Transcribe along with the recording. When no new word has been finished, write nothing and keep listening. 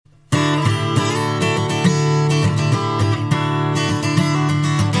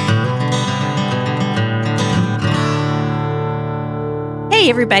Hey,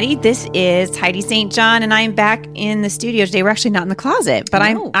 everybody. This is Heidi St. John, and I'm back in the studio today. We're actually not in the closet, but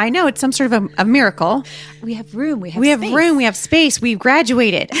I know it's some sort of a miracle. We have room. We have room. We have space. We've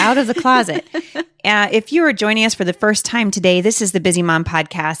graduated out of the closet. If you are joining us for the first time today, this is the Busy Mom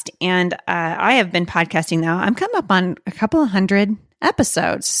Podcast, and I have been podcasting now. I'm coming up on a couple of hundred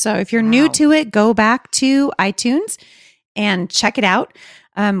episodes. So if you're new to it, go back to iTunes and check it out.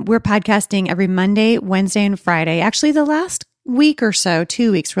 We're podcasting every Monday, Wednesday, and Friday. Actually, the last week or so,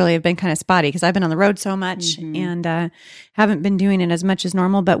 2 weeks really have been kind of spotty because I've been on the road so much and haven't been doing it as much as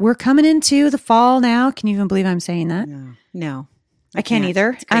normal. But we're coming into the fall now. Can you even believe I'm saying that? No. I can't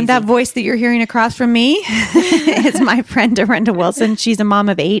either. And that voice that you're hearing across from me is my friend Dorinda Wilson. She's a mom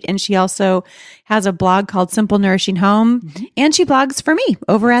of 8, and she also has a blog called Simple Nourishing Home, and she blogs for me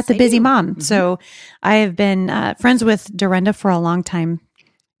over at The Busy Mom. So I have been friends with Dorinda for a long time,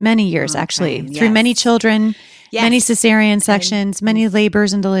 many years actually, through many children, many cesarean sections, many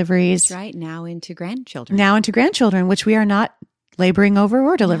labors and deliveries. That's right. Now into grandchildren. Which we are not laboring over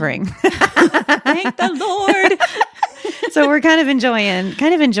or delivering. Thank the Lord. So we're kind of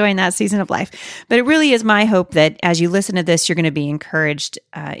enjoying that season of life. But it really is my hope that as you listen to this, you're going to be encouraged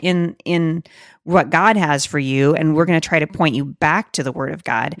in what God has for you. And we're going to try to point you back to the Word of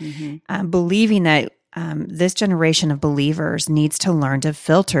God, believing that this generation of believers needs to learn to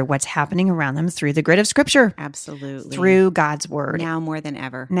filter what's happening around them through the grid of Scripture. Absolutely. Through God's Word. Now more than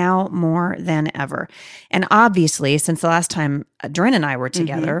ever. And obviously, since the last time Dorinda and I were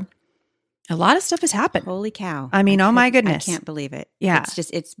together, a lot of stuff has happened. Holy cow. I mean, oh my goodness. I can't believe it. Yeah.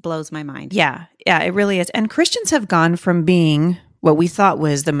 It blows my mind. Yeah, it really is. And Christians have gone from being what we thought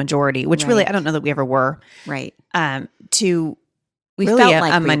was the majority, which really, I don't know that we ever were. Right. To we really felt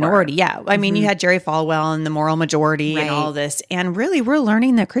like a minority. Yeah. I mean, you had Jerry Falwell and the moral majority and all this. And really, we're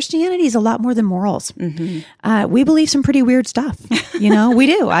learning that Christianity is a lot more than morals. We believe some pretty weird stuff. We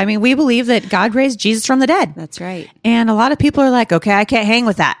do. I mean, we believe that God raised Jesus from the dead. That's right. And a lot of people are like, okay, I can't hang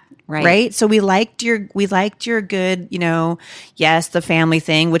with that. Right. So we liked your good, yes, the family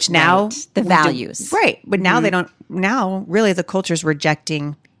thing, which now the values. Right. But now now really the culture's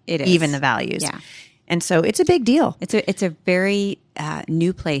rejecting even the values. Yeah. And so it's a big deal. It's a very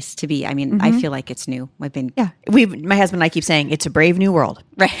new place to be. I mean, I feel like it's new. My husband and I keep saying it's a brave new world.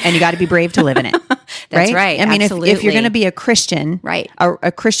 Right. And you got to be brave to live in it. That's right. I mean, if you're going to be a Christian,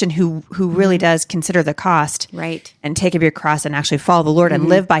 a Christian who really does consider the cost, and take up your cross and actually follow the Lord and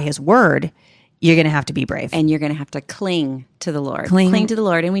live by His word, you're going to have to be brave. And you're going to have to cling to the Lord. Cling to the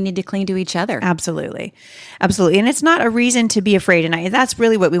Lord, and we need to cling to each other. Absolutely. Absolutely. And it's not a reason to be afraid. And that's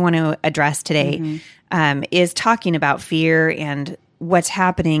really what we want to address today, is talking about fear and what's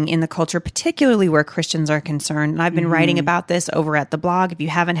happening in the culture, particularly where Christians are concerned. And I've been writing about this over at the blog. If you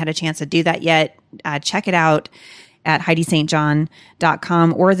haven't had a chance to do that yet, check it out at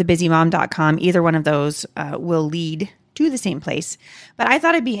HeidiSt.John.com or thebusymom.com. Either one of those will lead to the same place. But I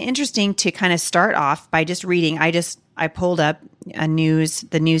thought it'd be interesting to kind of start off by just reading. I pulled up the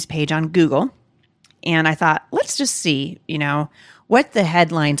news page on Google, and I thought, let's just see, what the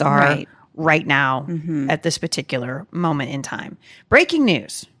headlines are right now at this particular moment in time. Breaking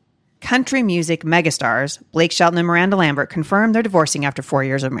news. Country music megastars Blake Shelton and Miranda Lambert confirmed they're divorcing after 4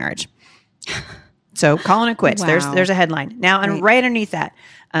 years of marriage. So calling it quits. Wow. There's a headline. Now, and right underneath that,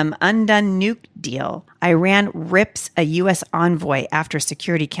 undone nuke deal. Iran rips a U.S. envoy after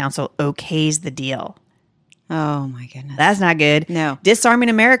Security Council okays the deal. Oh, my goodness. That's not good. No. Disarming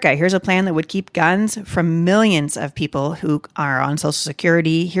America. Here's a plan that would keep guns from millions of people who are on Social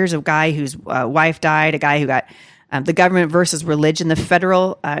Security. Here's a guy whose wife died, a guy who got the government versus religion. The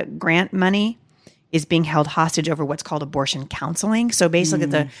federal grant money is being held hostage over what's called abortion counseling. So basically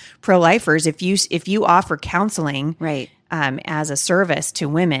the pro-lifers, if you offer counseling as a service to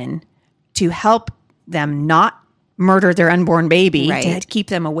women to help them not murder their unborn baby, to keep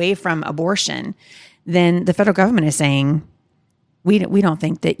them away from abortion, then the federal government is saying, we don't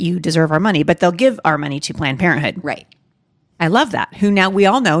think that you deserve our money, but they'll give our money to Planned Parenthood. Right. I love that. Who now, we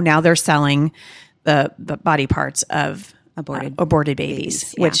all know now they're selling the body parts of aborted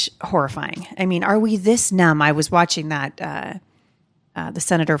babies, which horrifying. I mean, are we this numb? I was watching that, the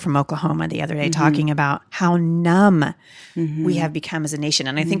senator from Oklahoma the other day talking about how numb we have become as a nation.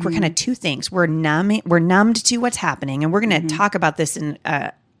 And I think we're kind of two things. We're numbed to what's happening. And we're going to talk about this in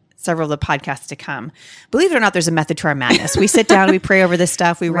several of the podcasts to come. Believe it or not, there's a method to our madness. We sit down, we pray over this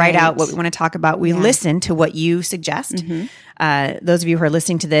stuff, we write out what we want to talk about, we listen to what you suggest. Those of you who are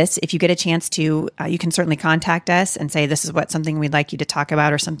listening to this, if you get a chance to, you can certainly contact us and say, this is something we'd like you to talk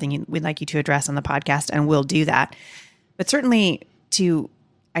about or something we'd like you to address on the podcast, and we'll do that. But certainly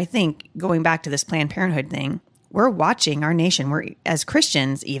I think, going back to this Planned Parenthood thing, we're watching our nation. We're, as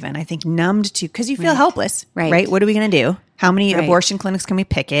Christians, even, I think, numbed to, because you feel helpless, right? What are we going to do? How many abortion clinics can we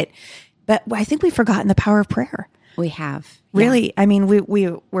picket? But I think we've forgotten the power of prayer. We have. Really? Yeah. I mean,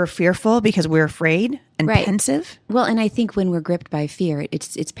 we're fearful because we're afraid and pensive. Well, and I think when we're gripped by fear,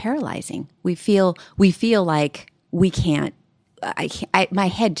 it's paralyzing. We feel like we can't. My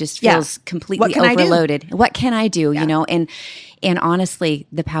head just feels completely overloaded. What can I do? You know, and honestly,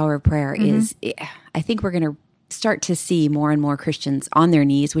 the power of prayer is. I think we're going to start to see more and more Christians on their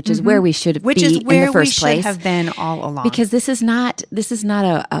knees, which is where we should be in the first place. Should have been all along. Because this is not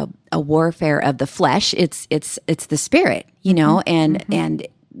a warfare of the flesh. It's the spirit, you know, and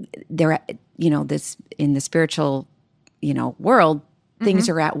there, you know, this in the spiritual, you know, world, things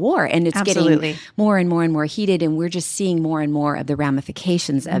are at war, and it's getting more and more and more heated, and we're just seeing more and more of the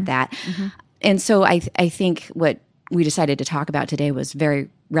ramifications of that. And so I think what we decided to talk about today was very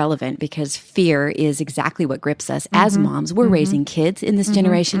relevant, because fear is exactly what grips us as moms. We're raising kids in this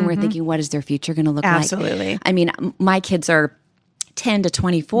generation. We're thinking, what is their future going to look like? Absolutely. I mean, my kids are 10 to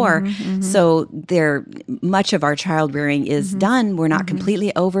 24. So much of our child rearing is done. We're not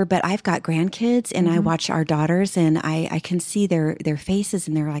completely over, but I've got grandkids, and I watch our daughters, and I can see their faces,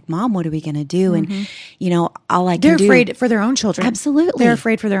 and they're like, Mom, what are we going to do? And, you know, they're afraid for their own children. Absolutely. They're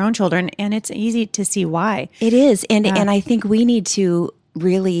afraid for their own children. And it's easy to see why. It is. And I think we need to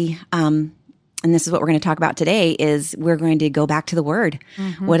really, and this is what we're going to talk about today, is we're going to go back to the Word.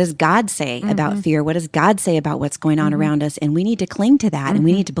 What does God say about fear? What does God say about what's going on around us? And we need to cling to that, and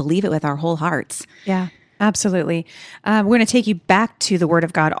we need to believe it with our whole hearts. Yeah, absolutely. We're going to take you back to the Word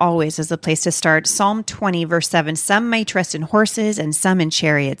of God always as the place to start. Psalm 20, verse 7, some may trust in horses and some in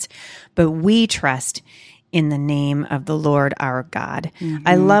chariots, but we trust in the name of the Lord our God.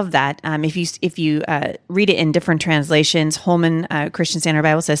 I love that. If you read it in different translations, Holman Christian Standard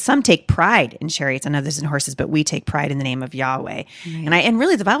Bible says, some take pride in chariots and others in horses, but we take pride in the name of Yahweh. And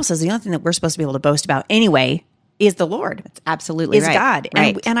really the Bible says the only thing that we're supposed to be able to boast about anyway is the Lord. That's absolutely is right. God.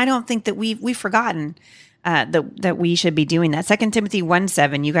 Right. And I don't think that we've forgotten that we should be doing that. 2 Timothy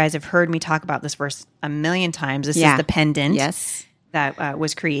 1:7, you guys have heard me talk about this verse a million times. This is the pendant. Yes. That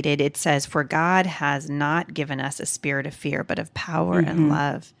was created. It says, for God has not given us a spirit of fear, but of power and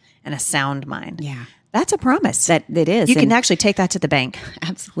love and a sound mind. Yeah. That's a promise. That it is. You can actually take that to the bank.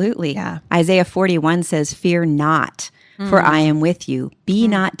 Absolutely. Yeah. Isaiah 41 says, fear not, for I am with you. Be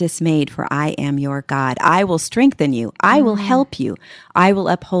not dismayed, for I am your God. I will strengthen you. I will help you. I will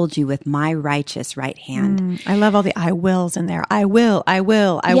uphold you with my righteous right hand. I love all the I wills in there. I will.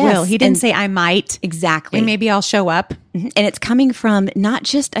 He didn't say I might. Exactly. And maybe I'll show up. And it's coming from not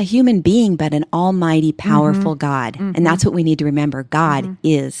just a human being, but an almighty, powerful God. And that's what we need to remember. God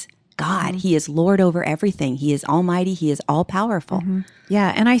is God. He is Lord over everything. He is almighty. He is all powerful.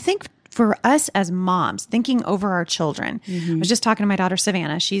 Yeah. And I think for us as moms, thinking over our children, I was just talking to my daughter,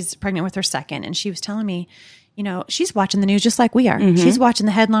 Savannah. She's pregnant with her second, and she was telling me, you know, she's watching the news just like we are. She's watching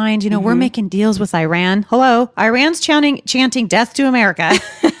the headlines. You know, we're making deals with Iran. Hello, Iran's chanting death to America.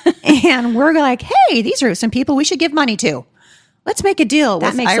 And we're like, hey, these are some people we should give money to. Let's make a deal with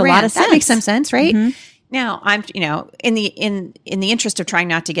Iran. That makes a lot of sense. That makes some sense, right? Now, I'm, you know, in the interest of trying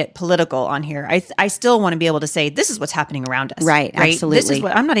not to get political on here, I still want to be able to say this is what's happening around us. Right, absolutely. This is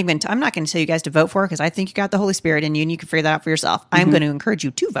what I'm not going to tell you guys to vote for, because I think you got the Holy Spirit in you and you can figure that out for yourself. I'm going to encourage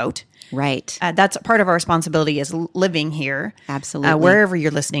you to vote. Right. That's part of our responsibility as living here. Absolutely. Wherever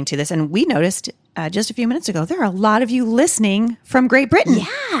you're listening to this. And we noticed just a few minutes ago, there are a lot of you listening from Great Britain.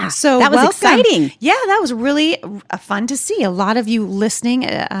 Yeah. So that was welcome. exciting. Yeah, that was really fun to see. A lot of you listening,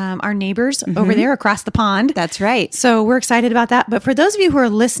 our neighbors over there across the pond. That's right. So we're excited about that. But for those of you who are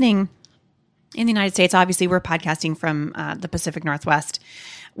listening in the United States, obviously we're podcasting from the Pacific Northwest.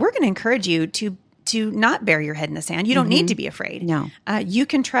 We're going to encourage you to not bury your head in the sand. You don't need to be afraid. No. You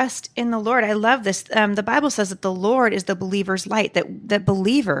can trust in the Lord. I love this. The Bible says that the Lord is the believer's light, that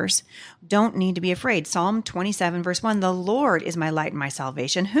believers don't need to be afraid. Psalm 27, verse 1, the Lord is my light and my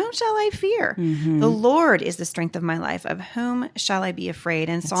salvation. Whom shall I fear? The Lord is the strength of my life. Of whom shall I be afraid?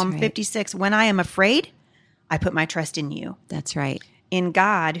 And Psalm 56, when I am afraid, I put my trust in you. That's right. In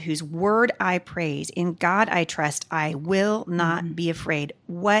God, whose word I praise, in God I trust, I will not be afraid.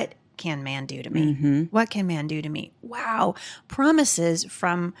 What can man do to me? What can man do to me? Wow. Promises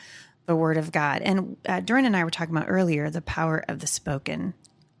from the word of God. And Doreen and I were talking about earlier, the power of the spoken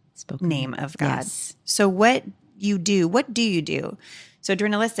name of God. Yes. So what do you do? So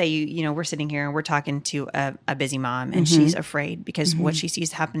Doreen, let's say you know, we're sitting here and we're talking to a busy mom, and she's afraid because what she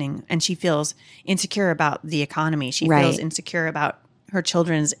sees happening, and she feels insecure about the economy. She feels insecure about her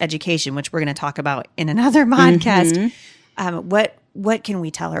children's education, which we're going to talk about in another podcast. what can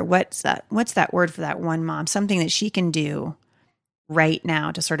we tell her? What's that word for that one mom? Something that she can do right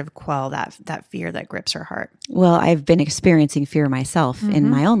now to sort of quell that fear that grips her heart. Well, I've been experiencing fear myself in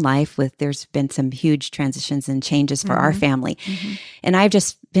my own life there's been some huge transitions and changes for our family. And I've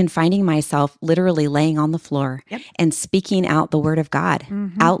just been finding myself literally laying on the floor and speaking out the word of God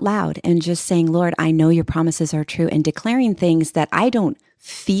out loud and just saying, Lord, I know your promises are true, and declaring things that I don't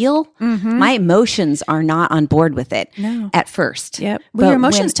feel. My emotions are not on board with it at first. Yep. Well, your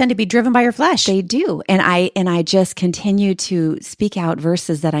emotions tend to be driven by your flesh. They do. And I just continue to speak out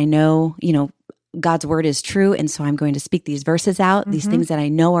verses that I know, God's word is true. And so I'm going to speak these verses out, these things that I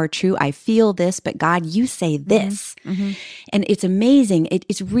know are true. I feel this, but God, you say this. And it's amazing.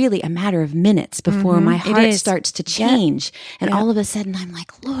 It's really a matter of minutes before my heart starts to change. And all of a sudden I'm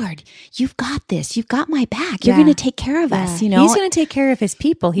like, Lord, you've got this. You've got my back. You're going to take care of us. He's going to take care of his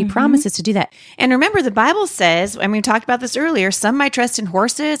people. He promises to do that. And remember, the Bible says, and we talked about this earlier, some might trust in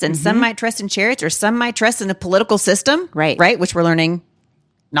horses and some might trust in chariots, or some might trust in the political system. Right. Which we're learning.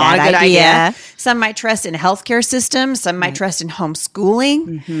 Not a good idea. Some might trust in healthcare systems. Some might trust in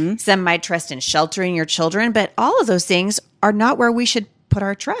homeschooling. Some might trust in sheltering your children. But all of those things are not where we should put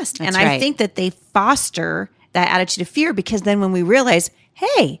our trust. I think that they foster that attitude of fear, because then when we realize,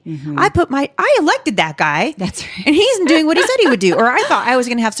 hey, I elected that guy. That's right. And he's doing what he said he would do. Or I thought I was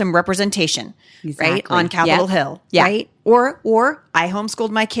going to have some representation, right, on Capitol Hill, right? Or I homeschooled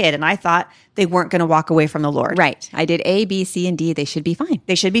my kid and I thought they weren't going to walk away from the Lord. Right. I did A, B, C, and D. They should be fine.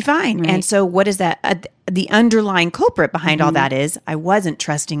 They should be fine. Right. And so what is that? The underlying culprit behind all that is I wasn't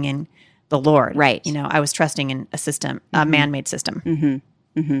trusting in the Lord. Right. I was trusting in a system, a man-made system.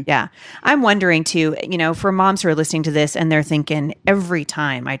 Yeah. I'm wondering too, for moms who are listening to this and they're thinking, every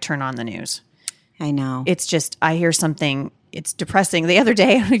time I turn on the news, I know. It's just, I hear something, it's depressing. The other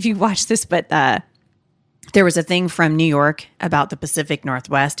day, I don't know if you watched this, but there was a thing from New York about the Pacific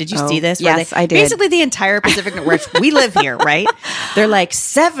Northwest. Did you see this? Yes, I did. Basically, the entire Pacific Northwest, we live here, right? They're like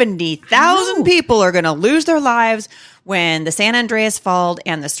 70,000 people are going to lose their lives when the San Andreas Fault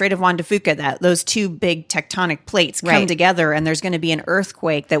and the Strait of Juan de Fuca, those two big tectonic plates come together, and there's going to be an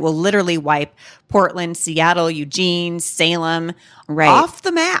earthquake that will literally wipe Portland, Seattle, Eugene, Salem off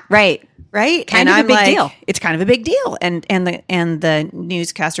the map. Right. Kind of a big deal. It's kind of a big deal. And the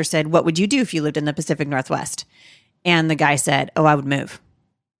newscaster said, what would you do if you lived in the Pacific Northwest? And the guy said, I would move.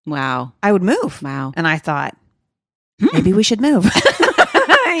 Wow. I would move. Wow. And I thought, maybe we should move.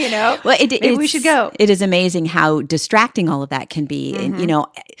 Well, maybe we should go. It is amazing how distracting all of that can be. And,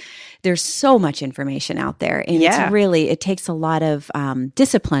 there's so much information out there, and it takes a lot of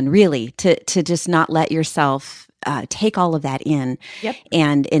discipline, really, to just not let yourself take all of that in,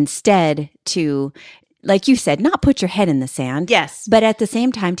 and instead to, like you said, not put your head in the sand. Yes. But at the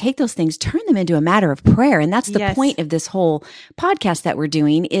same time, take those things, turn them into a matter of prayer. And that's the point of this whole podcast that we're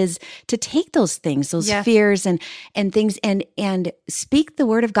doing, is to take those things, those fears and things, and speak the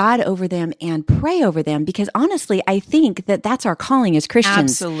word of God over them and pray over them. Because honestly, I think that that's our calling as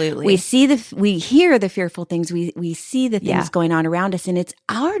Christians. Absolutely. We hear the fearful things. We see the things going on around us, and it's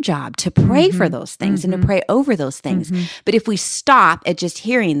our job to pray for those things and to pray over those things. But if we stop at just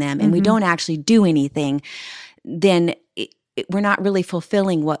hearing them and we don't actually do anything, then we're not really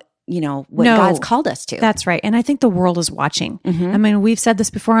fulfilling what God's called us to. That's right. And I think the world is watching. I mean, we've said this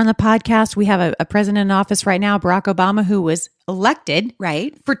before on the podcast. We have a president in office right now, Barack Obama, who was elected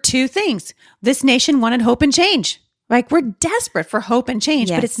for two things. This nation wanted hope and change. Like, we're desperate for hope and change,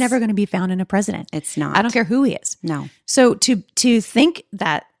 but it's never going to be found in a president. It's not. I don't care who he is. No. So to think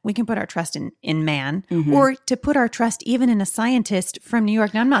that we can put our trust in man, or to put our trust even in a scientist from New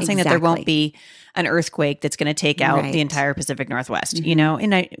York. Now, I'm not saying that there won't be an earthquake that's going to take out the entire Pacific Northwest,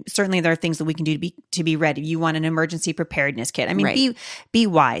 and certainly there are things that we can do to be ready. You want an emergency preparedness kit. I mean, be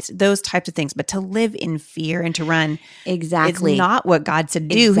wise, those types of things, but to live in fear and to run is not what God said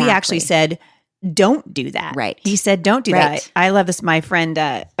to do. He actually said, don't do that. Right. He said, don't do that. I love this. My friend,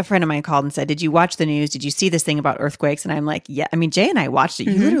 a friend of mine called and said, did you watch the news? Did you see this thing about earthquakes? And I'm like, yeah. I mean, Jay and I watched it.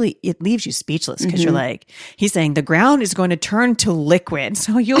 You literally, it leaves you speechless, because you're like, he's saying the ground is going to turn to liquid.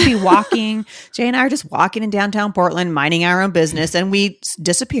 So you'll be walking. Jay and I are just walking in downtown Portland, minding our own business, and we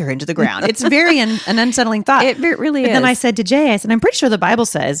disappear into the ground. It's very an unsettling thought. It really is. Then I said to Jay, I said, I'm pretty sure the Bible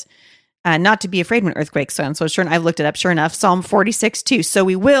says, not to be afraid when earthquakes come. So sure, I looked it up. Sure enough, Psalm 46:2. So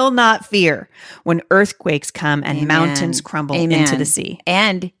we will not fear when earthquakes come and mountains crumble into the sea.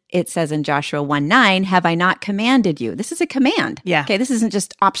 And it says in Joshua 1:9, have I not commanded you? This is a command. Yeah. Okay, this isn't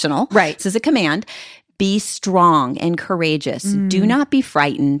just optional. Right. This is a command. Be strong and courageous. Do not be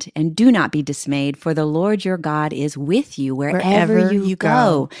frightened and do not be dismayed, for the Lord your God is with you wherever you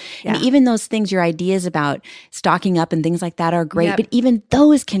go. Yeah. And even those things, your ideas about stocking up and things like that are great, but even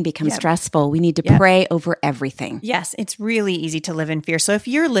those can become stressful. We need to pray over everything. Yes, it's really easy to live in fear. So if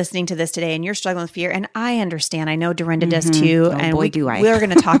you're listening to this today and you're struggling with fear, and I understand, I know Dorinda does too. Oh, and boy, do I. We're going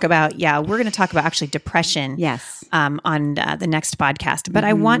to talk about, we're going to talk about actually depression Yes. on the next podcast. But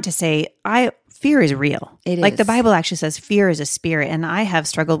I want to say, fear is real. It Like is. the Bible actually says fear is a spirit. And I have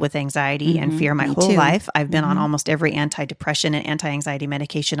struggled with anxiety and fear my whole too. life. I've been on almost every antidepressant and anti-anxiety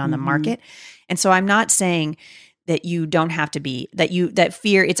medication on the market. And so I'm not saying that you don't have to be, that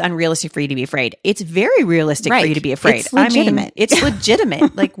fear, it's unrealistic for you to be afraid. It's very realistic for you to be afraid. It's legitimate. I mean, it's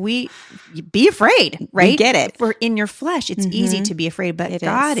legitimate. Like be afraid, right? We get it. For in your flesh, it's easy to be afraid, but It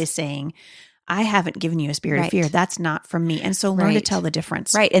God is. is saying, I haven't given you a spirit of Right. fear. That's not from me. And so learn to Right. tell the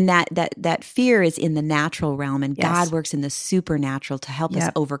difference. Right. And that fear is in the natural realm, and Yes. God works in the supernatural to help us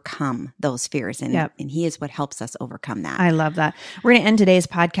Yep. overcome those fears. And, Yep. and He is what helps us overcome that. I love that. We're going to end today's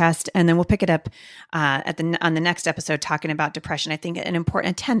podcast, and then we'll pick it up on the next episode, talking about depression. I think an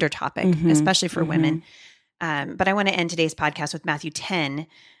important, a tender topic, especially for women. But I want to end today's podcast with Matthew 10,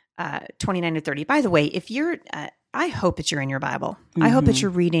 29 to 30. By the way, if you're, I hope that you're in your Bible. I hope that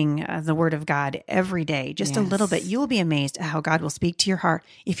you're reading the Word of God every day, just a little bit. You will be amazed at how God will speak to your heart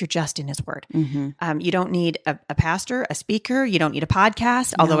if you're just in His Word. You don't need a pastor, a speaker. You don't need a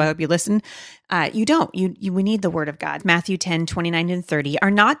podcast, although I hope you listen. You don't. We need the Word of God. Matthew 10, 29 and 30.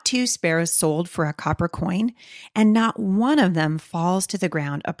 Are not 2 sparrows sold for a copper coin? And not one of them falls to the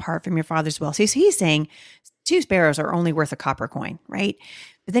ground apart from your Father's will. So He's saying 2 sparrows are only worth a copper coin, right?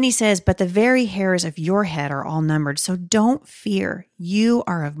 But then He says, but the very hairs of your head are all numbered. So don't fear. You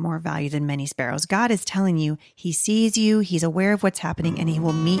are of more value than many sparrows. God is telling you He sees you, He's aware of what's happening, and He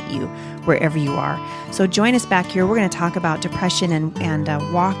will meet you wherever you are. So join us back here. We're going to talk about depression and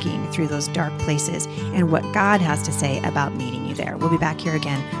walking through those dark places and what God has to say about meeting you there. We'll be back here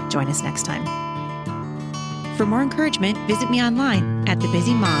again. Join us next time. For more encouragement, visit me online at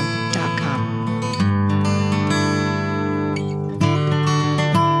thebusymom.com.